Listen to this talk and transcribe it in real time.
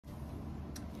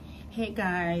Hey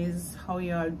guys, how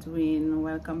y'all doing?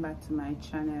 Welcome back to my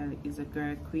channel. It's a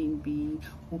girl, Queen B.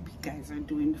 Hope you guys are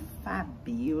doing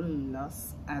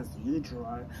fabulous as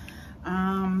usual.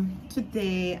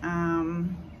 Today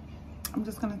I'm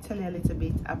just gonna tell you a little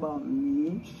bit about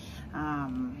me.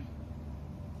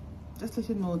 Just let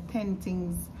you know 10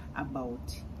 things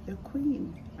about the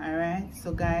queen. All right,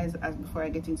 so guys, as before I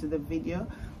get into the video,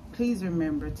 please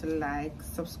remember to like,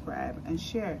 subscribe, and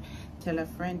share. Tell a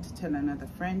friend to tell another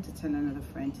friend to tell another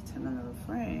friend to tell another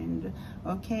friend.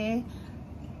 Okay?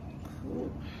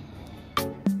 Cool.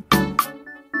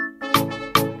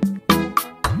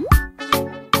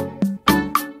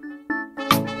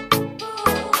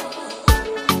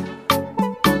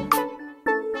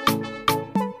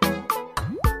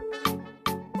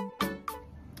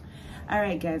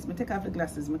 Alright guys, I take off the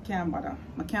glasses. I can't bother.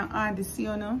 I can't hardly see,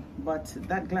 you know, but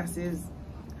that glasses,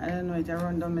 I don't know, it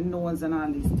run down my nose and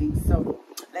all these things. So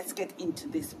let's get into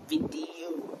this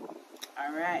video.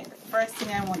 Alright, the first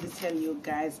thing I want to tell you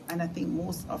guys, and I think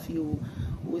most of you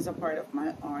who is a part of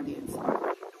my audience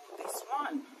already know this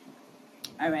one.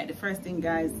 Alright, the first thing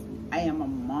guys, I am a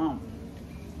mom.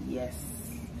 Yes,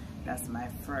 that's my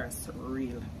first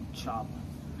real job.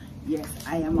 Yes,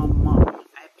 I am a mom.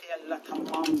 A lot of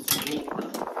mom's role,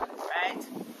 right?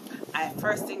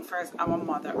 First thing first, I'm a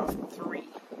mother of 3.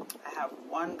 I have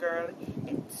 1 girl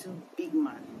and 2 big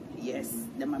men. Yes,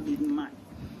 them a big man.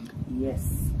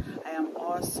 Yes, I am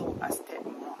also a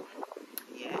stepmom.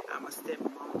 Yeah, I'm a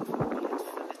stepmom of a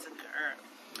beautiful little girl,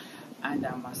 and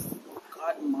I'm a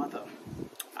godmother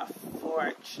of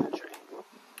 4 children.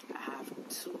 I have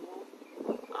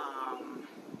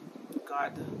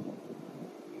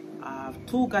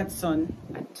 2 godson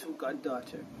and 2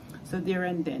 goddaughter. So there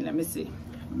and then, let me see.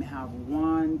 I have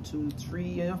 1, 2,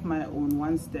 3 of my own,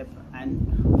 1 step,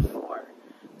 and 4.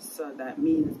 So that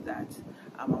means that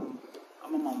I'm a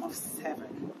mom of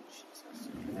 7. Jesus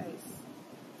Christ.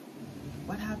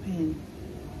 What happened?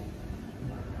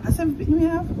 How 7 people we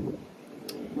have?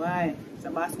 Why? It's a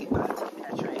basketball team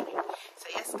that's right. So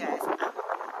yes guys, okay,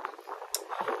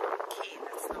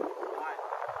 that's number 1.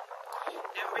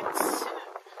 Number 2.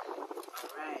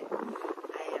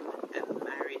 I am a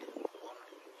married woman.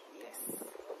 Yes.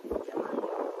 Yeah, man.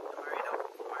 Married up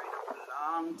a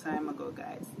long time ago,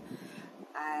 guys.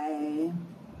 I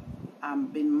am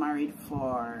been married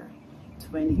for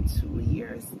 22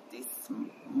 years this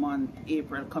month.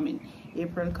 April coming.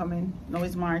 Now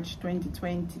it's March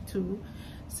 2022.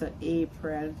 So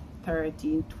April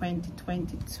 13,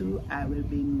 2022, I will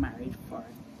be married for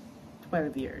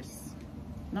 12 years.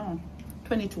 No.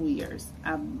 22 years.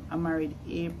 I'm married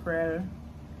April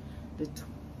the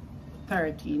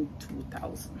 13,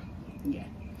 2000. Yeah,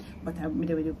 but I've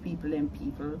been with the people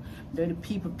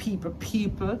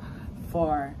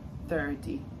for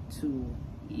 32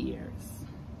 years.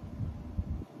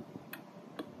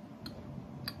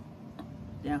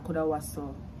 Yeah, I could have was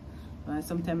so.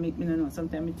 Sometimes make me know.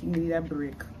 Sometimes I think I need a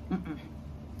break.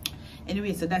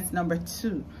 Anyway, so that's number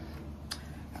 2.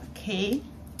 Okay.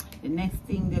 The next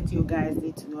thing that you guys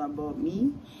need to know about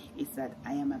me is that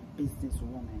I am a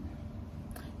businesswoman.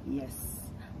 Yes,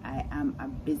 I am a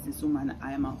businesswoman.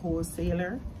 I am a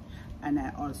wholesaler, and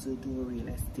I also do real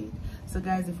estate. So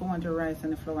guys, if you want the rice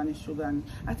and the flour and the sugar, and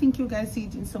I think you guys see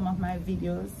it in some of my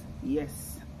videos.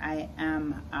 Yes, I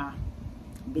am a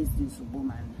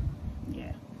businesswoman.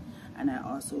 Yeah, and I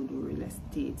also do real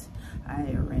estate.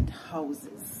 I rent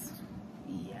houses.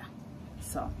 Yeah,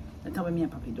 so that's how me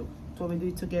and Papi do. So we do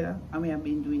it together, and we have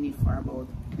been doing it for about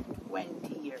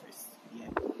 20 years. Yeah,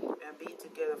 we have been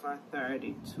together for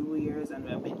 32 years, and we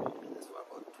have been doing this for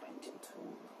about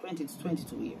 20 to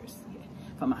 22 years. Yeah,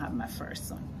 from I have my first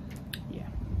son. Yeah.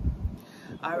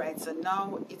 All right, so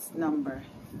now it's number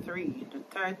 3. The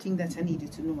third thing that I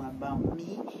needed to know about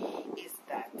me is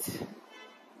that,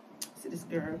 see this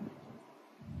girl?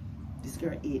 This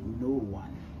girl ain't no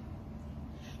one.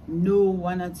 No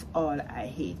one at all I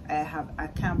hate. I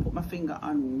can't put my finger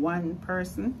on one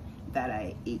person that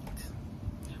I hate.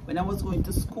 When I was going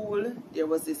to school, there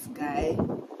was this guy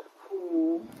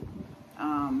who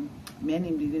me and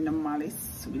him didn't know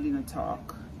malice, we didn't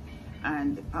talk.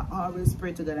 And I always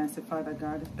pray to God and say, Father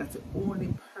God, that's the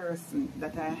only person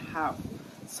that I have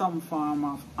some form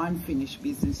of unfinished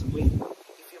business with.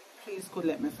 If you please could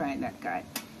let me find that guy.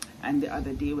 And the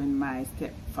other day when my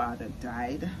stepfather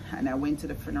died and I went to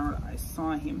the funeral, I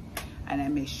saw him and I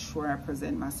made sure I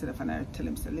present myself and I tell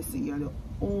him, so listen, you're the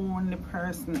only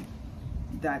person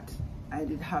that I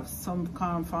did have some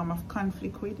form of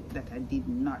conflict with that I did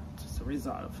not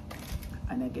resolve.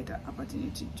 and I get an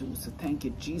opportunity to do. So thank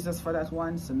you, Jesus, for that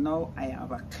one. So now I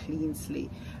have a clean slate.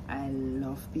 I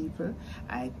love people.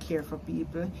 I care for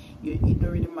people. It don't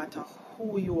really matter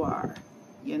who you are.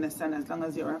 You understand? As long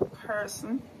as you're a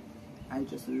person, I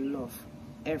just love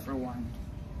everyone.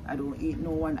 I don't hate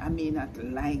no one. I may not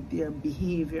like their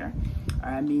behavior, or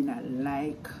I may not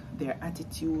like their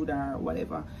attitude or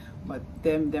whatever, but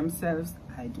themselves,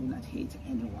 I do not hate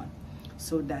anyone.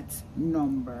 So that's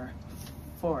number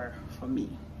 4 for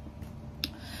me.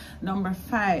 Number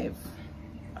 5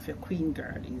 of your queen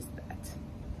girl is that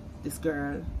this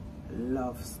girl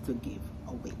loves to give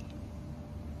away.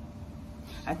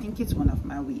 I think it's one of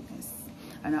my weaknesses,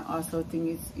 and I also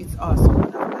think it's also one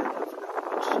of my love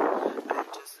language. I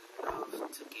just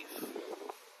love to give.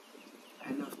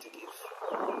 I love to give.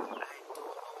 I don't know.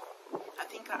 I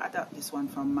think I adopted this one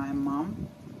from my mom,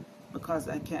 because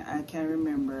I can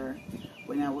remember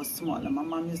when I was smaller, my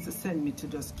mom used to send me to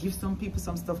just give some people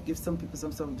some stuff, give some people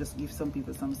some stuff, just give some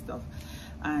people some stuff.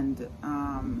 And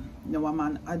now I'm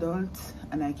an adult,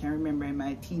 and I can remember in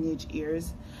my teenage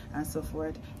years and so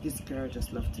forth, this girl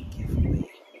just loved to give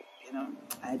away. You know,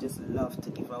 I just love to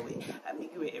give away. I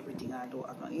give away everything I don't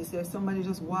have. You see, if somebody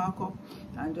just walk up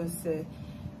and just say,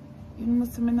 you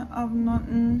must not have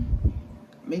nothing,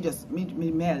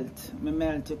 me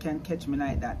melt. You can catch me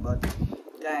like that. But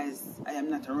guys, I am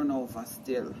not a run over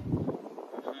still.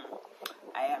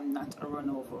 I am not a run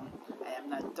over. I am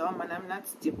not dumb and I'm not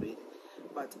stupid,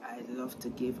 but I love to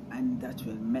give, and that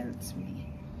will melt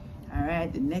me. All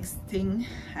right, the next thing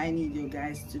I need you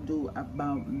guys to do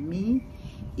about me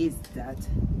is that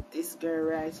this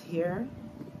girl right here,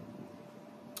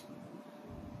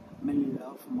 me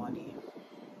love money.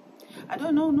 I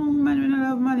don't know no man when I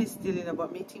love money still, you know,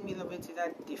 but me think me love it to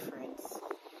that difference.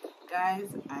 Guys,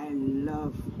 I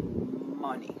love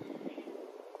money.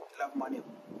 Love money,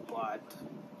 but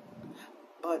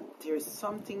there's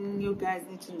something you guys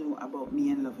need to know about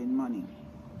me and loving money.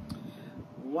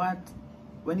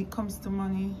 When it comes to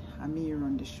money, I'm here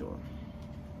run the show.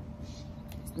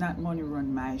 It's not money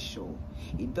run my show.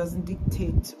 It doesn't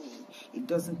dictate to me. It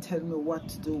doesn't tell me what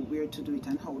to do, where to do it,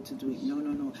 and how to do it.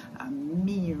 No. I'm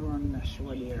me run the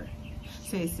show there.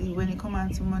 So you see, when it comes on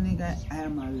to money, guys, I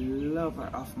am a lover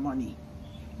of money.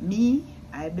 Me,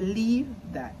 I believe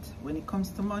that when it comes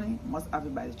to money, must have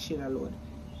it by the trailer load.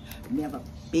 Me have a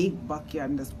big backyard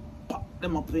and just pop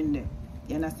them up in there.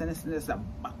 You understand? There's a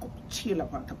backup trailer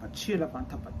on top of trailer on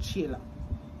top of trailer.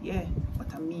 Yeah,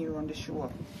 but I'm me run the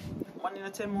show. Money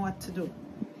don't tell me what to do.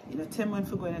 You know, tell me when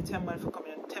to go, you know, tell me when to come,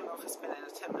 you know, tell me when to spend, you know,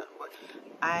 tell me when. But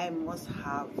I must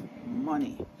have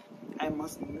money. I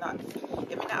must not.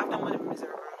 If I don't have no money, I'm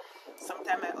miserable.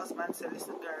 Sometimes my husband says,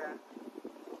 listen, girl,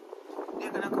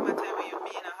 they're gonna come a time where you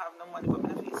may not have no money, but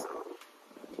I feel so.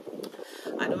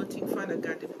 I don't think Father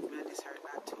God did put me on this earth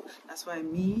not to. That's why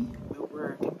me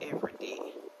work every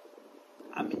day.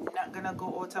 I'm not gonna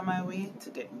go out of my way to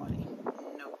get money.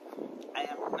 No. I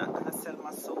am not gonna sell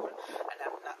my soul, and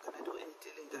I'm not gonna do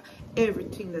anything illegal.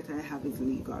 Everything that I have is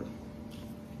legal.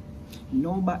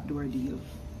 No backdoor deal.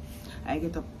 I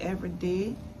get up every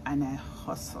day and I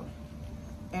hustle.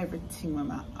 Everything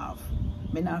I have.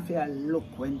 I don't feel look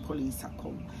when police are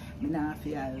come. I don't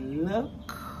feel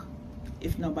look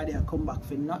if nobody will come back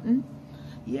for nothing.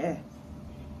 Yeah.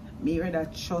 Me rather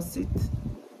trust it,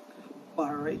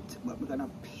 borrow it, but we're gonna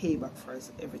pay back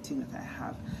first. Everything that I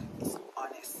have is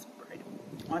honest bread.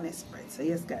 Honest bread. So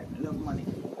yes, guys, I love money.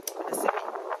 Yeah,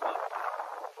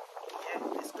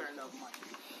 this girl love money.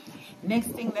 Next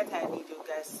thing that I need you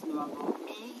guys to know about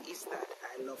me is that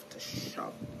I love to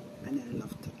shop and I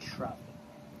love to travel.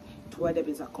 Two of them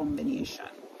is a combination.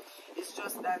 It's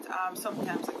just that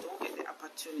sometimes I don't get the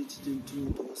opportunity to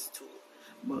do those two.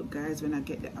 But guys, when I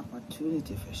get the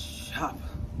opportunity for shop,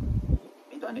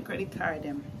 me don't the credit card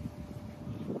them.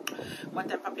 One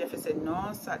time Papa said,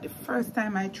 no, sir, the first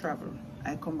time I travel,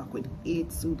 I come back with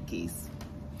 8 suitcases.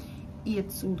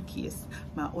 8 suitcases.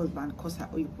 My husband cuss her,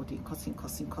 oh, you put it cussing. You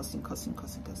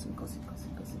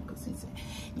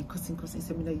cussing,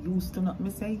 say, me not used to not. Me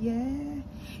say, yeah.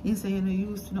 He say, you not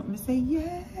used to not. Me say,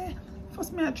 yeah.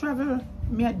 First me I travel,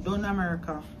 me I done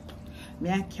America.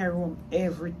 Me I carry home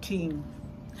everything.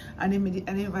 And then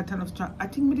I never turn off track. I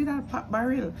think me did a pack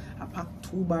barrel. I packed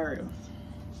 2 barrels.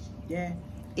 Yeah.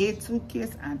 8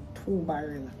 suitcases and 2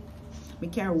 barrels. Me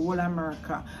carry whole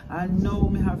America. And now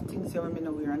me have things here me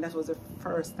know wear. And that was the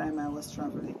first time I was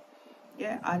traveling.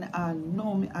 Yeah. And I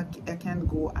know me I can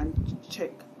go and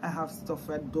check. I have stuff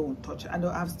that I don't touch. I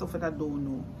don't have stuff that I don't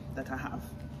know that I have.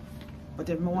 But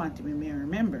if I want to, I may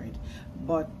remember it.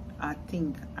 But I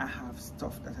think I have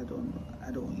stuff that I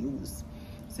don't use.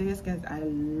 So yes, guys, I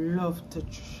love to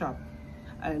shop.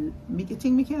 I make you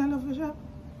think me can love to shop.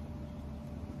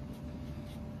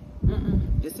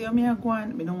 You see how me a go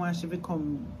on? I don't want she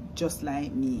become just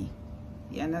like me.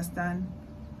 You understand?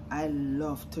 I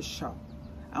love to shop.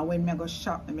 And when I go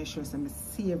shop, I make sure I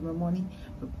save my money,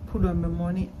 I put on my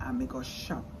money, and I go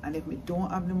shop. And if I don't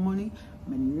have the money,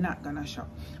 I'm not gonna shop.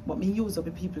 But me use up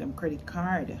the people in credit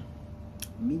card.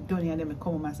 Me done and then I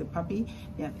come home and say, Papi,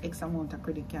 they have X amount of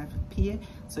credit card to pay.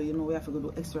 So you know we have to go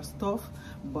do extra stuff.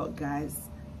 But guys,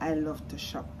 I love to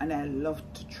shop and I love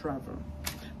to travel.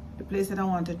 The place that I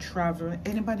want to travel,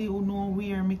 anybody who know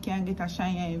where me can get a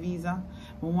Schengen visa,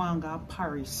 I want to go to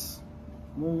Paris.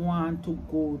 I want to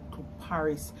go to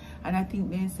Paris. And I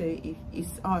think they say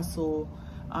it's also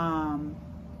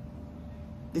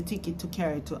the ticket to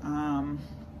carry to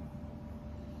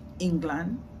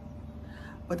England.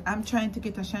 But I'm trying to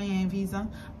get a Schengen visa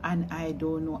and I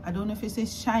don't know. I don't know if it's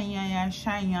Schengen or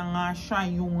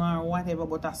Shanyang or whatever,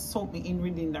 but I something in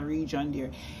within the region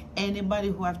there. Anybody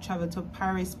who have traveled to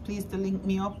Paris, please to link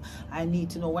me up. I need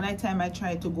to know. One time I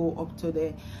tried to go up to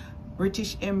the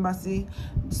British Embassy.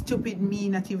 Stupid me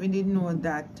not even didn't know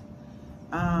that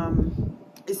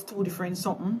it's two different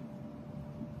something.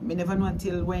 Me never know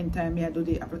until when time I do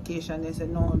the application. They said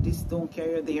no, this don't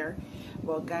carry you there.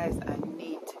 Well guys, I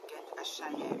need to get a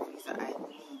Schengen visa. I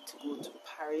need to go to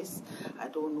Paris. I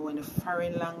don't know any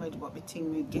foreign language, but me think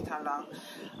we get along.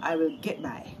 I will get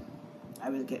by.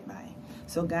 I will get by.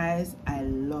 So guys, I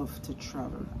love to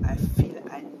travel. I feel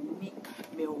I need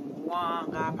me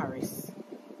want go to Paris.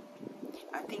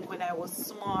 I think when I was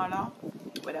smaller,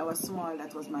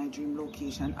 that was my dream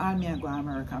location. All me I go to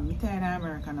America. I'm tired of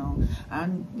America now.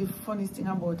 And the funniest thing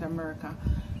about America,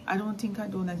 I don't think I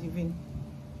do not even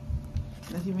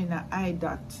an eye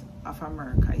dot of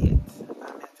America yet.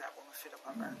 I'm not fed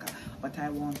up America, but I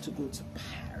want to go to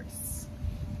Paris.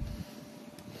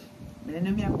 I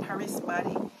know me a Paris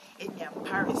body, it me a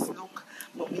Paris look,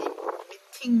 but me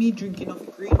think me drinking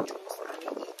of green juice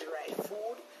and me eat the right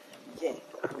food, yeah,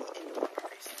 I'm end up in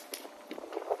Paris.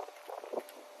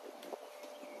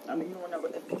 I mean, you want to go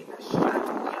to make a shine,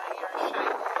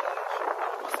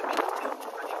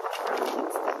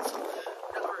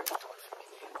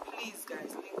 please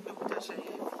guys, link me with a shine.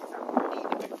 I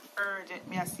need it urgent.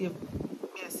 Me I save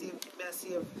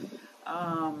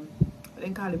what they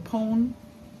call it, pound.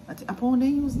 A pound they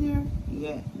use there?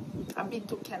 Yeah. I've been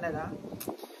to Canada.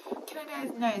 Canada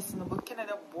is nice, you know, but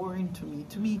Canada boring to me.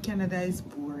 To me, Canada is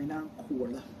boring and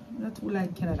cold. I don't too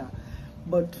like Canada.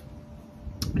 But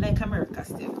I like America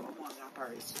still. I want to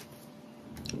Paris.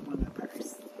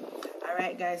 Paris.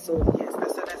 Alright guys, so yes,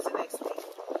 so that's the next thing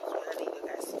I need you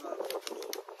guys to know about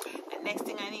me. The next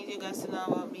thing I need you guys to know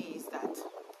about me is that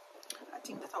I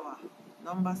think that our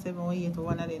number 7 or 8 or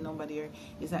one of the number there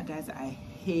is that guys, I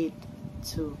hate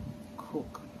to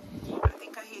cook. I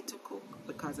think I hate to cook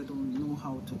because I don't know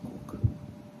how to cook.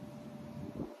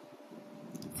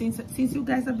 Since you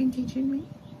guys have been teaching me,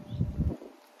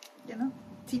 you know,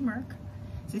 teamwork.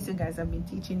 Since you guys have been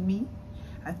teaching me,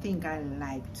 I think I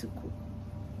like to cook.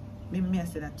 Maybe I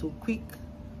said that too quick.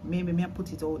 Maybe I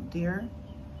put it out there.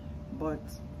 But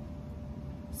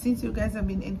since you guys have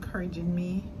been encouraging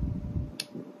me,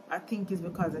 I think it's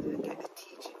because I didn't get the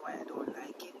teaching why I don't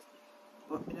like it.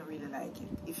 But I don't really like it.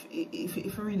 If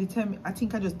you really tell me, I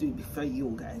think I just do it for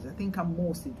you guys. I think I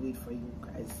mostly do it for you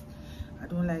guys. I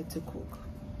don't like to cook.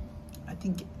 I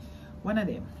think one of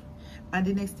them. And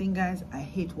the next thing guys, I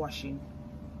hate washing.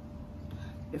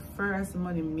 The first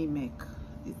money me make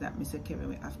is that Mr. Kevin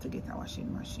we have to get a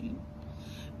washing machine.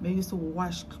 I used to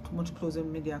wash too much clothes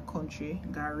in media country,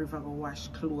 go river go wash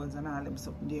clothes and all them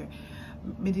something there.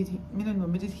 Me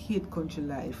did hate country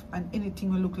life, and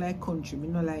anything will look like country, me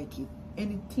no like it.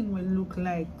 Anything will look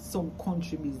like some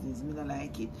country business, me no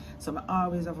like it. So I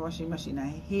always have a washing machine. I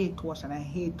hate to wash and I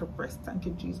hate to press. Thank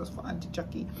you Jesus for Auntie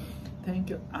Jackie. Thank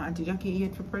you Auntie Jackie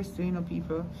hate to press too, you know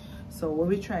people. So what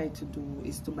we try to do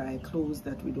is to buy clothes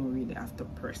that we don't really have to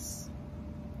press.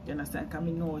 You understand? Because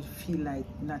I know I feel like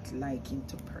not liking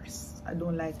to press. I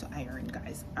don't like to iron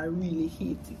guys. I really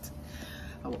hate it.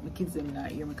 I want my kids them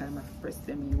not here because I have to press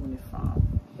them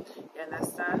uniform. You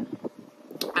understand?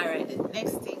 Alright, the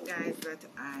next thing guys that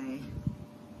I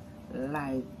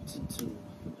like to do,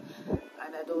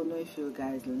 and I don't know if you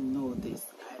guys know this,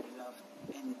 I love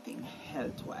anything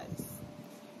health wise.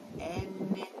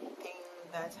 Anything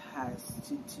that has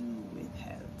to do with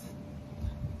health,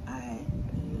 I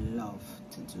love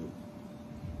to do.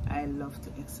 I love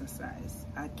to exercise.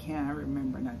 I can't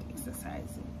remember not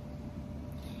exercising.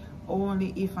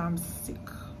 Only if I'm sick.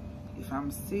 If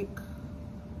I'm sick,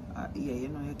 yeah, you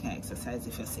know you can't exercise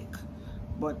if you're sick.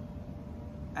 But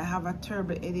I have a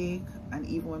terrible headache and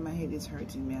even when my head is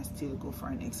hurting me, I still go for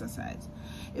an exercise.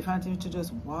 If I want to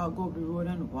just walk up the road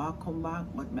and walk come back,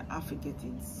 but me have to get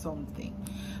in something.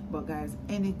 But guys,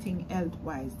 anything health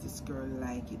wise, this girl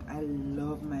like it. I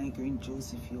love my green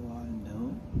juice, if you all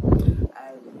know.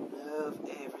 I love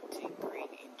everything green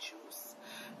in juice,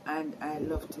 and I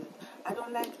love to. I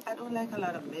don't like a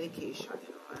lot of medication.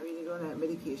 You know, I really don't like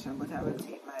medication, but I will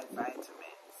take my vitamins.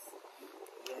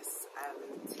 Yes, I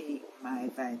will take my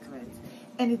vitamins.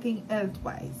 Anything health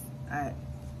wise,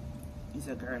 is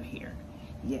a girl here.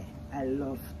 Yeah, I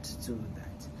love to do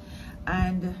that.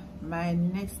 And my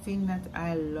next thing that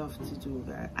I love to do,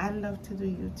 guys, I love to do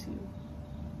YouTube.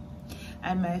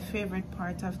 And my favorite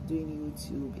part of doing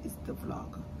YouTube is the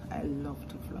vlog. I love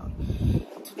to vlog.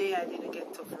 Today I didn't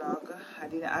get to vlog. I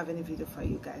didn't have any video for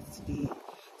you guys today.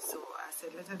 So I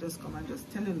said, let her just come and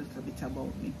just tell you a little bit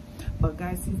about me. But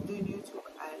guys, since doing YouTube,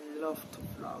 I love to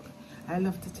vlog. I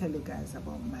love to tell you guys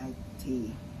about my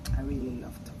day. I really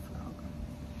love to vlog.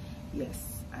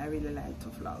 Yes, I really like to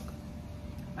vlog.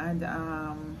 And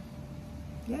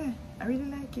yeah, I really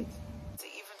like it. So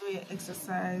even though you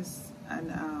exercise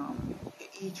and you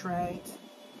eat right,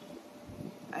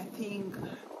 I think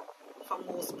for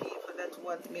most people that's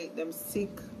what make them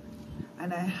sick.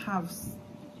 And I've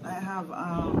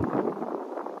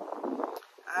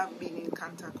been in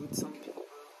contact with some people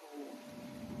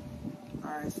who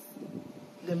are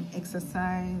them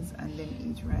exercise and them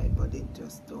eat right, but they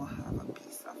just don't have a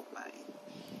peace of mind.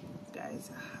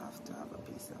 Guys, have to have a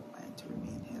peace of mind to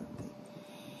remain healthy.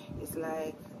 It's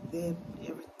like they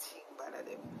everything bother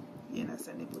them. You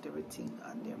understand? They put everything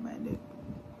on their mind.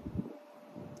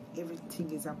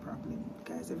 Everything is a problem,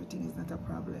 guys. Everything is not a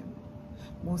problem.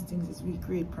 Most things is we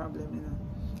create problem, you know.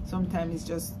 Sometimes it's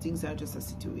just things are just a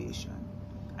situation.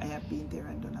 I have been there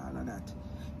and done all of that.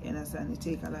 You understand? You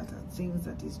take a lot of things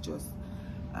that is just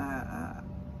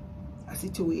a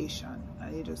situation,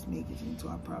 and you just make it into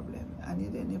a problem,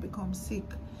 and then you become sick.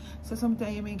 So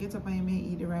sometimes you may get up and you may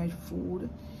eat the right food,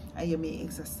 and you may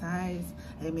exercise,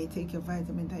 and you may take your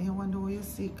vitamin, and you wonder why you're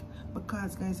sick.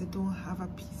 Because guys, you don't have a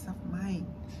peace of mind.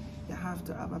 You have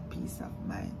to have a peace of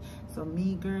mind. So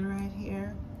me, girl, right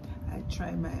here, I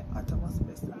try my utmost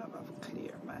best to have a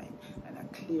clear mind and a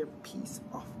clear peace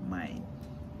of mind.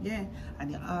 Yeah,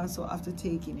 and you also have to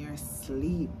take in your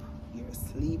sleep. Your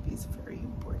sleep is very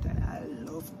important. I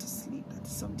love to sleep. That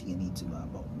is something you need to know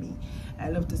about me. I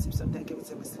love to sleep. Sometimes people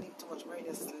say I sleep too much,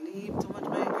 Maria. Sleep too much,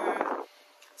 my girl.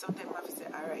 Sometimes I have to say,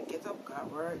 all right, get up, go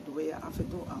work, do what you have to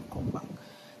do, and come back.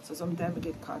 So sometimes I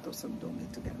get caught up, some don't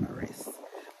need to get my rest.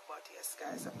 But yes,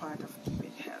 guys, a part of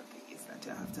keeping healthy is that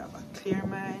you have to have a clear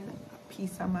mind, a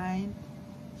peace of mind.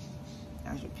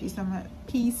 As your peace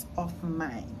of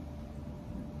mind.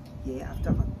 Yeah, you have to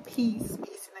have a peace in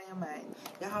your mind.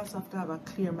 You also have to have a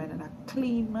clear mind and a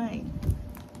clean mind.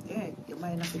 Yeah, your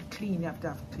mind has to be clean. You have to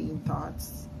have clean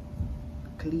thoughts.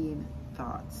 Clean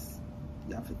thoughts.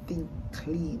 You have to think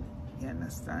clean. You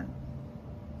understand?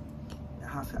 You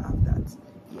have to have that.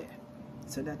 Yeah.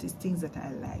 So that is things that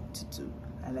I like to do.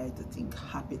 I like to think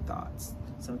happy thoughts.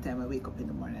 Sometimes I wake up in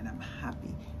the morning and I'm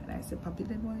happy. And I say, Papi,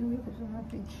 then why you wake up so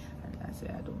happy? And I say,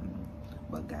 I don't know.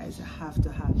 But guys, you have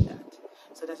to have that.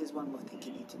 So that is one more thing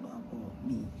you need to know about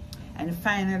me. And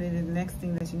finally, the next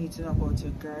thing that you need to know about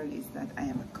your girl is that I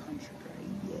am a country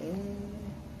girl. Yeah.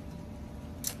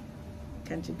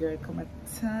 Country girl come at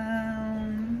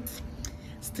town.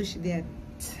 Stush there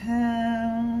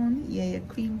town. Yeah, your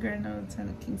queen girl now town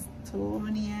of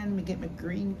Kingstonian. Me get my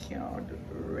green card.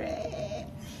 Red.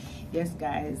 Yes,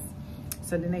 guys.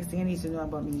 So the next thing you need to know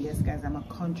about me, yes, guys, I'm a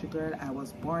country girl. I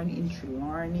was born in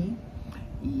Trelawney.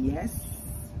 Yes.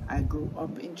 I grew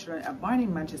up in Trelawney. I'm born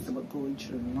in Manchester, but grew in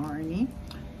Trelawney.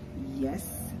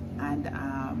 Yes. And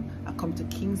I come to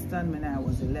Kingston when I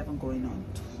was 11, going on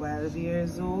 12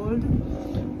 years old.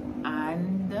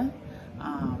 And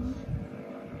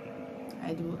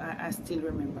I still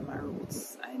remember my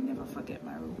roots. I never forget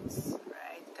my roots.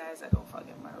 Right, guys? I don't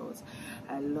forget my roots.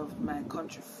 I love my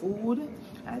country food.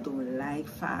 I don't like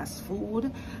fast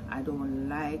food. I don't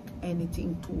like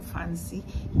anything too fancy.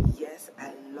 Yes,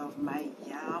 I love my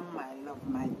yam. I love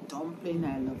my dumpling.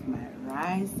 I love my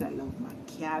rice. I love my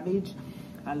cabbage.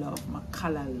 I love my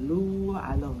callaloo.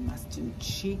 I love my stewed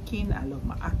chicken. I love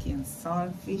my ackee and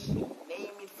saltfish. You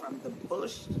name it from the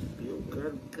bush. Your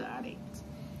girl got it.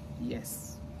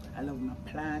 Yes, I love my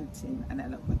plantain and I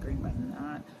love my green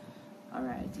banana. All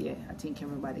right, yeah, I think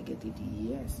everybody get it.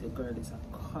 Yes, your girl is a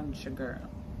country girl.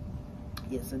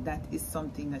 Yeah, so that is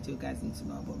something that you guys need to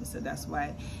know about me. So that's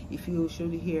why if you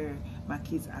should hear my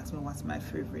kids ask me what's my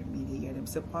favorite meal, you hear them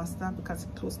say pasta because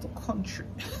it's close to country.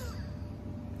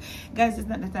 Guys, it's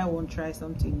not that I won't try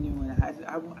something new.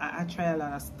 I try a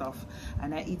lot of stuff,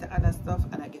 and I eat other stuff,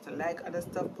 and I get to like other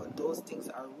stuff, but those things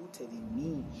are rooted in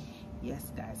me.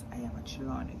 Yes, guys, I am a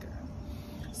Trelawney girl.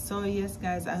 So yes,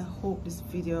 guys, I hope this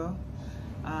video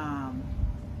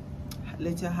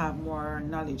let you have more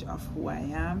knowledge of who I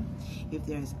am. If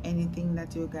there's anything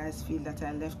that you guys feel that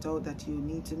I left out that you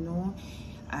need to know,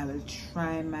 I will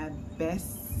try my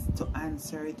best to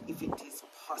answer it if it is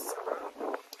possible.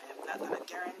 I am not going to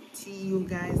guarantee you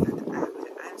guys that I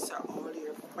will answer all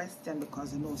your questions,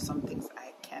 because you know some things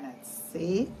I cannot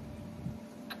say.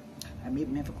 I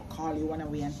maybe never could call you one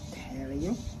away and tell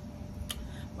you,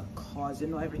 because you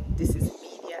know this is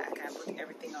media. I can't put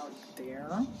everything out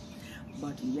there.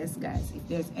 But yes, guys, if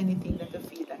there's anything that you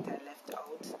feel that I left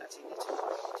out that you need to know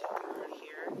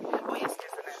here. Oh yes,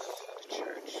 guys, I like to go to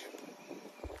church.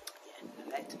 Yeah, I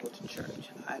like to go to church.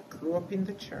 I grew up in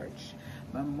the church.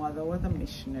 My mother was a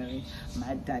missionary.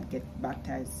 My dad got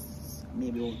baptized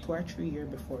maybe 2 or 3 years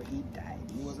before he died.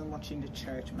 He wasn't much in the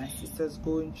church. My sisters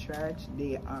go in church.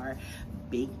 They are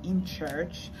big in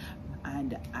church.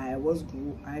 And I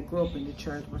grew up in the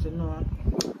church, but you know,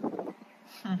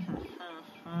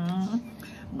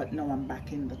 but now I'm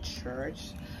back in the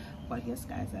church. But yes,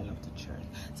 guys, I love the church.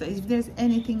 So if there's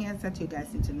anything else that you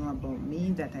guys need to know about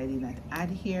me that I did not add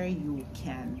here, you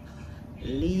can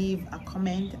leave a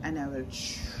comment, and I will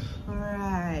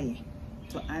try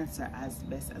to answer as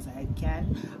best as I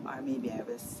can. Or maybe I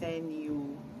will send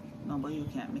you, no, but you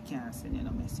can't send you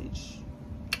no message.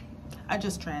 I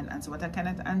just try and answer. What I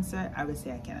cannot answer, I will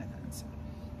say I cannot answer.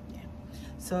 Yeah.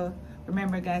 So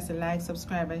remember, guys, to like,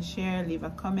 subscribe, and share. Leave a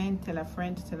comment. Tell a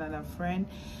friend to tell another friend.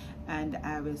 And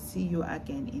I will see you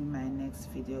again in my next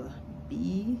video.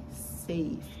 Be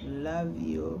safe. Love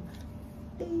you.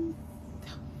 Peace.